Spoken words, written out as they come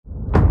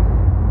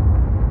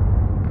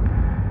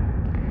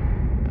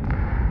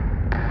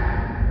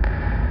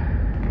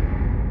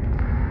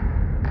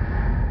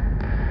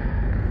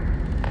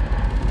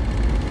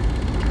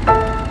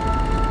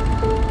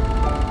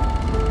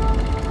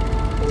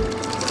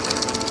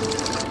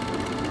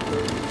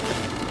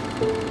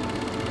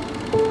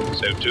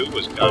So too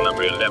was car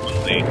number 11,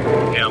 the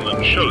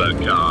Herman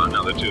Schuller car,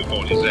 another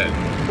 240Z.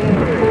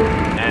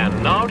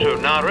 And now to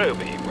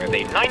Nairobi, where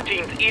the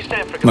 19th East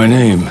African... My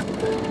name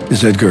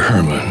is Edgar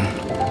Herman.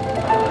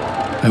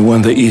 I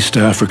won the East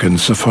African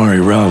Safari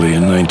Rally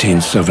in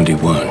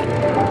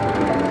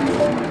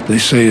 1971. They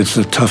say it's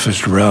the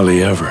toughest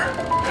rally ever.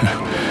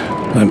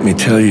 Let me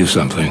tell you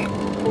something.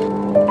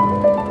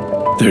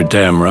 They're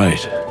damn right.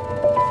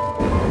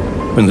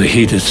 When the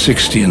heat is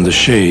 60 in the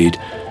shade,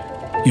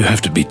 you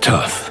have to be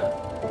tough.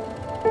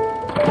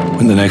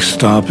 When the next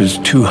stop is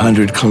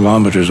 200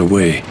 kilometers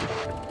away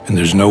and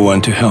there's no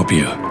one to help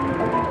you,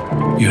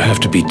 you have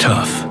to be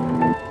tough.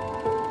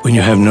 When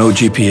you have no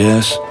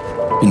GPS,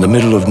 in the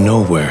middle of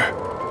nowhere,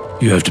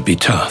 you have to be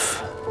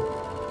tough.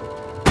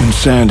 When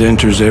sand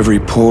enters every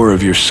pore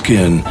of your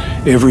skin,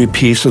 every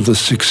piece of the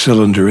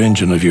six-cylinder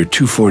engine of your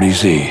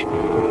 240Z,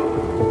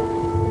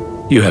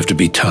 you have to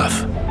be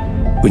tough.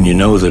 When you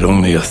know that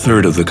only a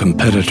third of the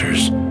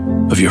competitors,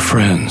 of your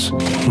friends,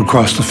 will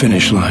cross the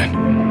finish line,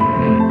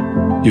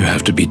 you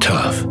have to be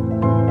tough.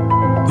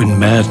 When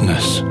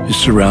madness is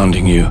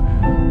surrounding you,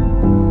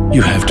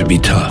 you have to be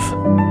tough.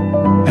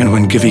 And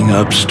when giving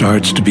up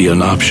starts to be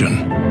an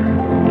option,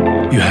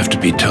 you have to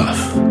be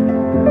tough.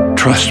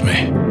 Trust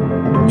me,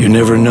 you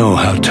never know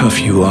how tough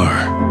you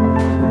are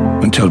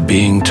until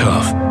being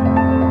tough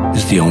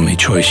is the only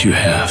choice you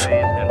have.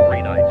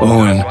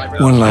 Oh, and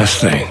one last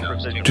thing.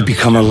 To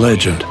become a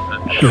legend,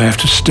 you have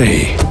to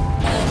stay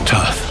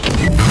tough.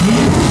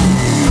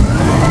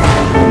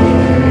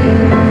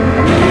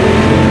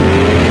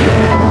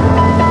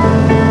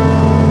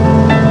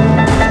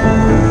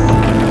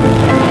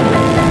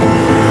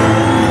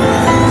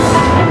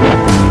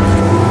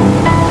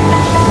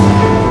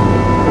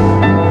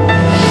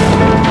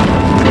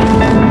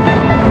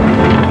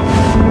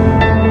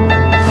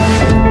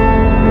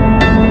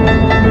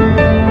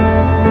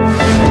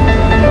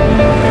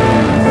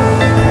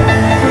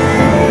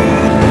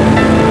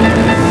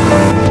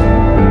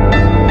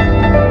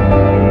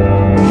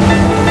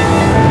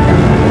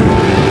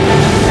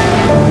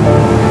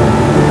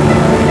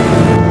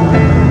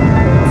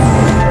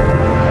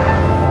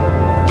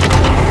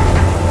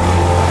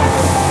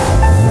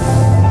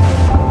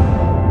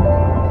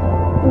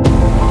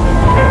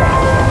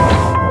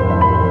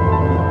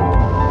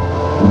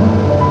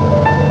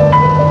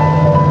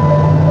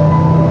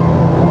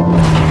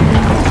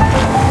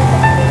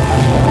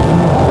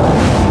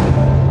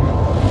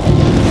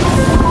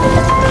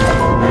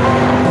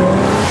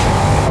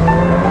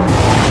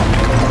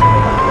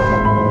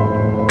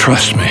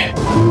 Trust me,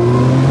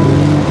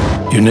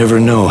 you never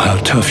know how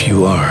tough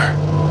you are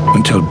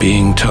until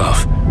being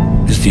tough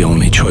is the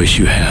only choice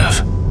you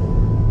have.